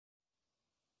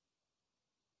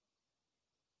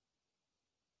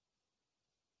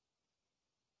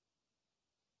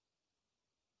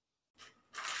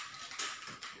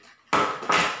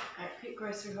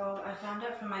grocery haul. I found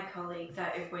out from my colleague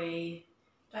that if we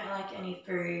don't like any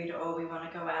food or we want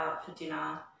to go out for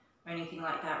dinner or anything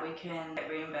like that, we can get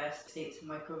reimbursed. Receipts and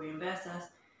work will reimburse us.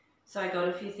 So I got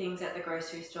a few things at the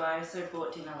grocery store. I also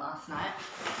bought dinner last night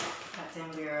at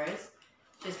Zamburo's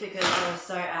just because I was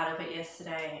so out of it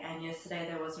yesterday, and yesterday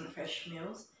there wasn't fresh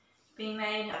meals being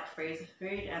made, like freezer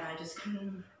food, and I just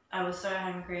couldn't. I was so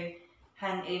hungry,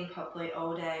 hadn't eaten properly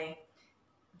all day,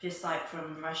 just like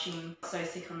from rushing, so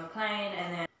sick on the plane.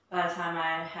 And then by the time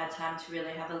I had time to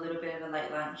really have a little bit of a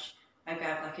late lunch, I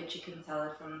grabbed like a chicken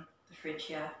salad from the fridge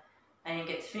here. I didn't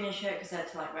get to finish it because I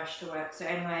had to like rush to work. So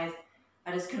anyways,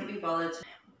 I just couldn't be bothered to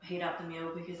heat up the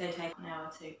meal because they take an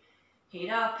hour to heat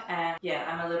up. And yeah,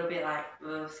 I'm a little bit like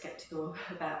skeptical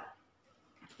about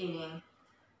eating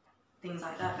things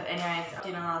like that. But anyways, I had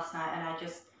dinner last night and I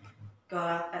just got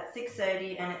up at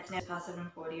 6:30 and it's now past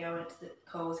 7:40. I went to the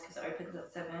Coles because it opens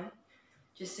at 7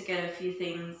 just to get a few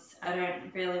things. I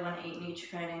don't really want to eat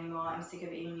Nutri-Grain anymore. I'm sick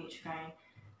of eating Nutri-Grain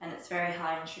and it's very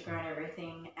high in sugar and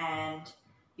everything, and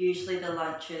usually the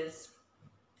lunches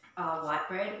are white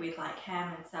bread with like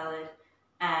ham and salad,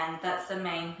 and that's the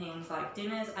main things. Like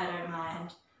dinners I don't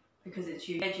mind because it's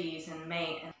usually veggies and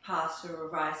meat and pasta or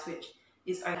rice, which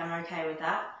is okay. I'm okay with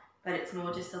that. But it's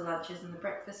more just the lunches and the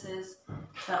breakfasts.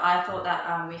 But I thought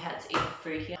that we had to eat the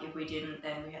food here. If we didn't,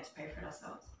 then we had to pay for it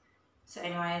ourselves. So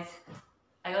anyways,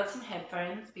 I got some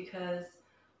headphones because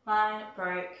mine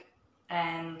broke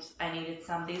and I needed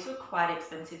some. These were quite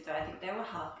expensive though. I think they were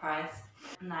half price,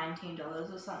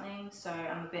 $19 or something. So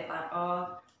I'm a bit like,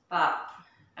 oh, but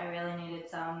I really needed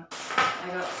some. I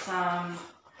got some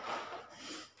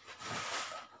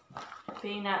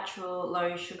Be Natural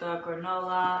low sugar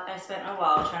granola. I spent a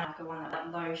while trying to get one that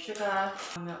had low sugar,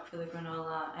 milk for the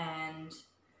granola, and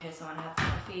in case I want to have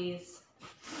coffees.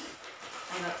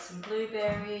 I got some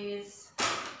blueberries.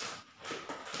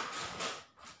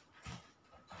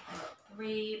 I got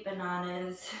 3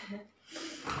 bananas.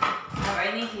 I'm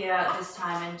only here at this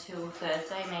time until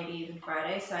Thursday, maybe even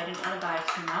Friday, so I didn't want to buy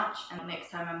too much. And next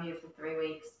time I'm here for 3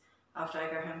 weeks. After I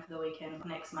go home for the weekend,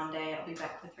 next Monday I'll be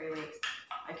back for 3 weeks.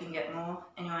 I can get more.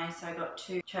 Anyway, so I got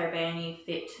 2 Chobani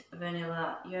Fit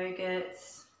vanilla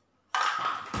yogurts. I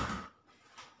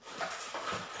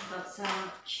got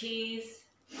some cheese,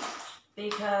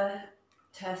 Beaker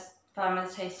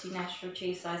Farmer's Tasty Natural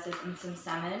Cheese Slices, and some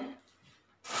salmon.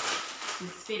 Some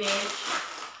spinach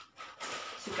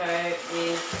to go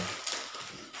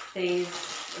with these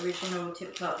original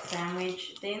Tip Top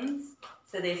sandwich thins.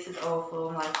 So this is all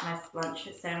for like my lunch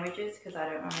sandwiches because I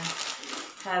don't want to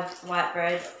have white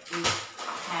bread with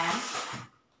ham.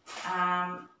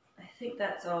 I think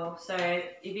that's all. So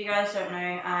if you guys don't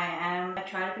know, I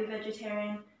try to be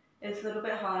vegetarian. It's a little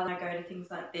bit hard when I go to things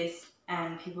like this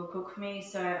and people cook for me.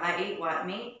 So I eat white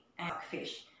meat and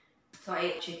fish. So I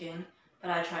eat chicken, but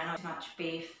I try not too much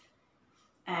beef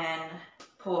and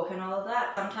pork and all of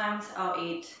that. Sometimes I'll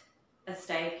eat a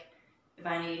steak if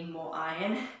I need more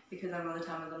iron because I'm on the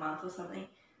time of the month or something.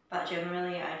 But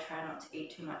generally I try not to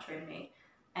eat too much red meat.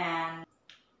 And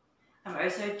I'm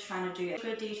also trying to do a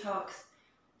sugar detox,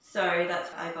 so that's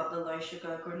why I got the low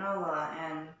sugar granola,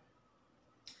 and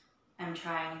I'm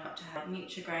trying not to have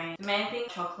Nutri-Grain. The main thing,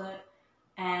 chocolate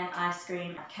and ice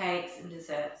cream, cakes and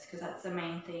desserts, because that's the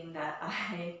main thing that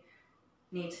I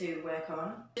need to work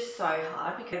on. It's so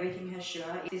hard because everything has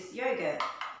sugar. This yogurt,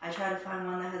 I try to find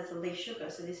one that has the least sugar,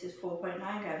 so this is 4.9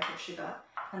 grams of sugar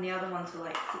and the other ones were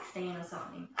like 16 or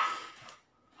something.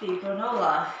 The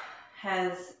granola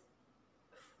has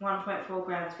 1.4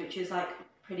 grams, which is like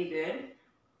pretty good,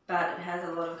 but it has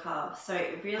a lot of carbs. So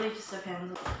it really just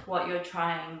depends what you're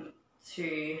trying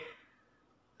to,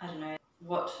 I don't know,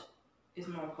 what is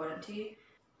more important to you.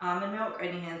 Almond milk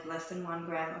only has less than 1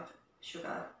 gram of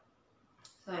sugar.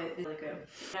 So it's really good.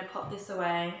 I'm going to pop this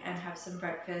away and have some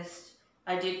breakfast.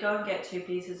 I did go and get 2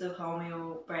 pieces of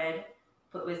wholemeal bread,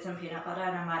 put with some peanut butter,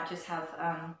 and I might just have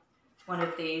one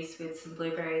of these with some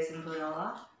blueberries and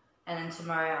granola. And then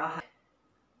tomorrow I'll have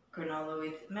granola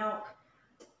with milk.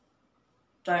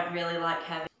 Don't really like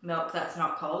having milk that's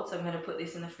not cold, so I'm going to put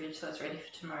this in the fridge so it's ready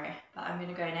for tomorrow. But I'm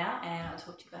going to go now and I'll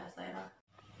talk to you guys later.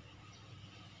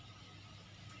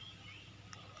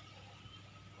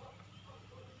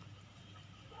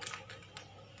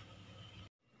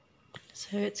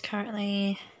 So it's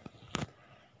currently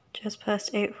just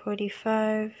past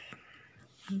 8:45.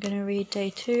 I'm going to read day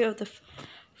 2 of the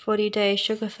 40-day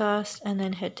sugar fast and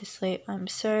then head to sleep. I'm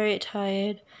so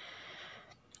tired.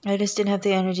 I just didn't have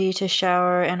the energy to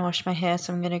shower and wash my hair,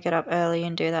 so I'm going to get up early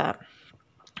and do that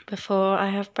before I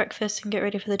have breakfast and get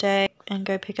ready for the day and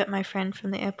go pick up my friend from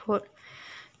the airport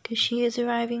because she is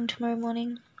arriving tomorrow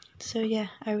morning. So yeah,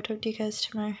 I will talk to you guys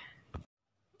tomorrow.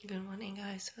 Good morning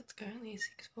guys, so it's currently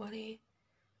 6:40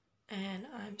 and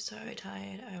I'm so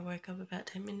tired. I woke up about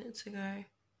 10 minutes ago.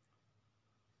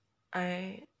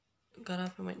 I got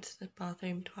up and went to the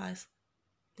bathroom twice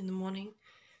in the morning.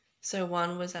 So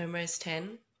one was at almost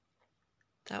 10.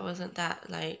 That wasn't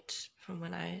that late from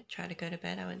when I tried to go to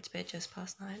bed. I went to bed just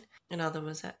past 9. Another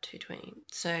was at 2:20.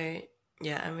 So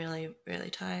yeah, I'm really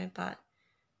tired, but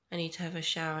I need to have a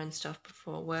shower and stuff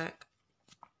before work.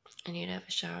 I need to have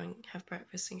a shower and have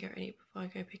breakfast and get ready before I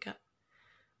go pick up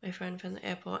my friend from the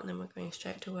airport, and then we're going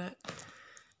straight to work.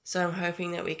 So I'm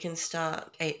hoping that we can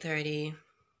start 8:30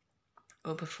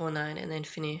 or before 9 and then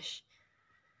finish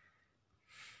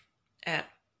at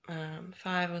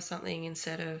 5 or something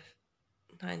instead of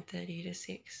 9:30 to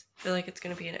 6. I feel like it's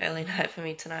going to be an early night for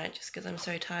me tonight just because I'm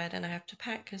so tired and I have to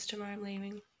pack because tomorrow I'm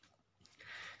leaving.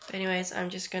 But anyways,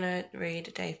 I'm just going to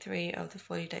read day 3 of the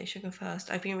 40-day sugar fast.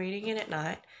 I've been reading it at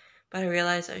night, but I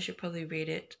realised I should probably read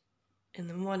it in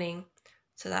the morning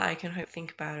so that I can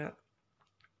think about it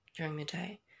during the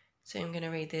day. So I'm going to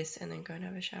read this and then go and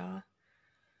have a shower.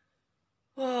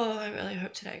 Oh, I really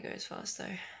hope today goes fast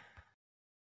though.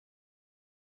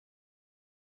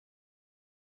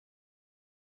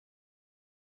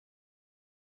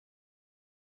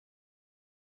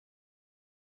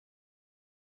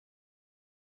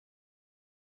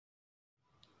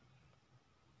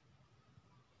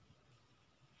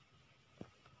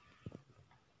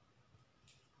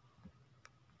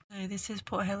 So this is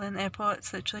Port Hedland Airport.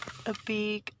 It's literally a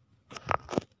big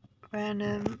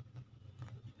random,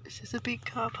 this is a big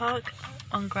car park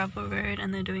on gravel road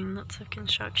and they're doing lots of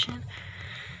construction.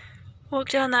 Walk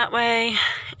down that way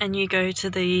and you go to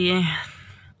the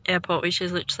airport, which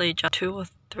is literally just 2 or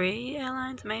 3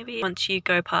 airlines maybe. Once you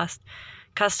go past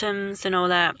customs and all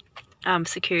that,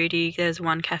 security, there's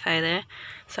one cafe there.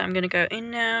 So I'm gonna go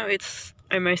in now. It's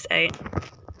almost 8.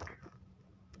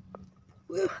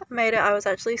 Woo, I made it. I was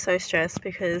actually so stressed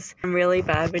because I'm really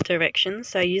bad with directions.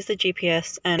 So I use the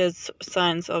GPS and there's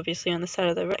signs obviously on the side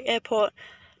of the airport,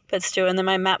 but still, and then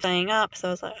my map playing up. So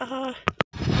I was like, ah.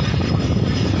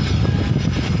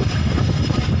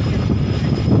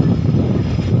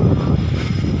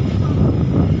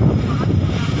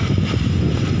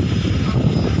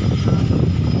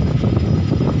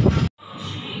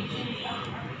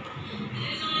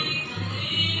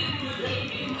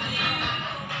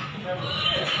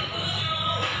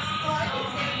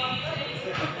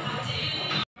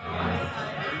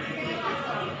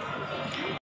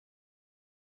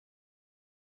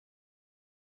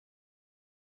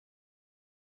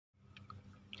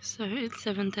 So it's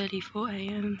 7:34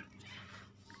 AM.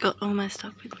 Got all my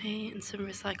stuff with me and some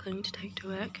recycling to take to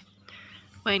work.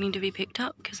 Waiting to be picked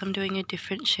up because I'm doing a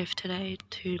different shift today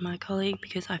to my colleague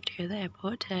because I have to go to the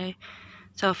airport today.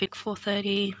 So I'll finish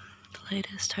 4:30, the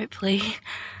latest hopefully,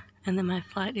 and then my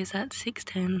flight is at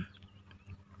 6:10.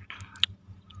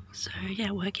 So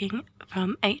yeah, working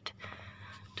from 8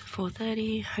 to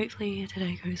 4:30. Hopefully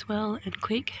today goes well and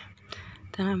quick.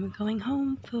 Then I'm going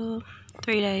home for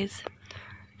 3 days.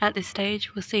 At this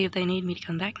stage, we'll see if they need me to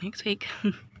come back next week.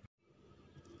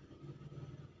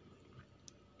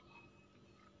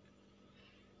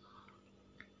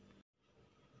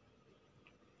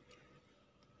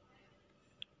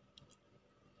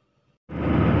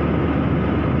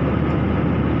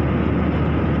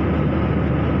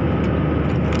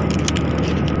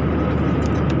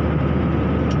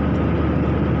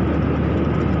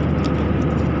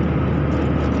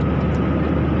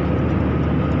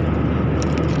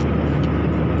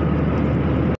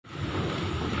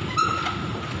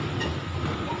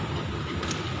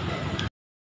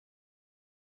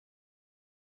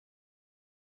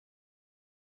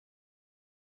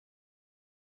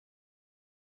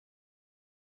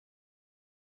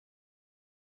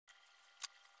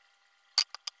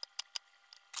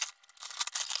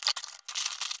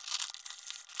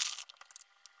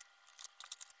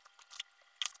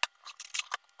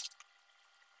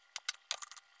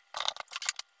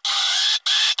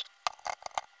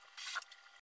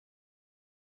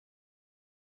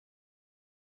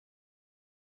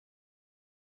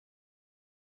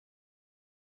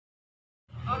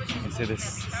 Consider this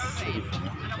city for me.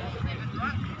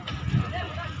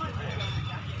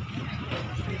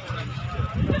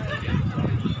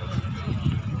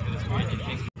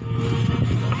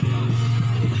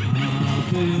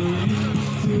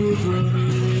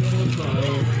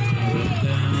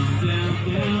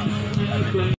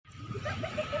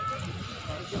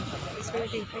 It's really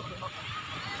been quick.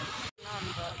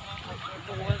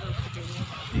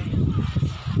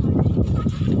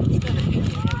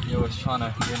 Yeah, I was trying to,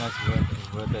 when I was working,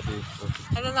 work that day.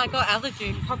 And then I got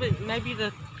allergy. Probably, maybe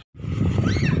the...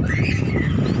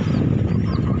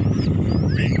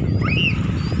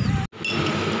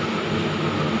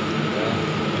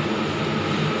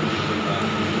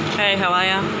 Hey, how are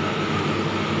ya?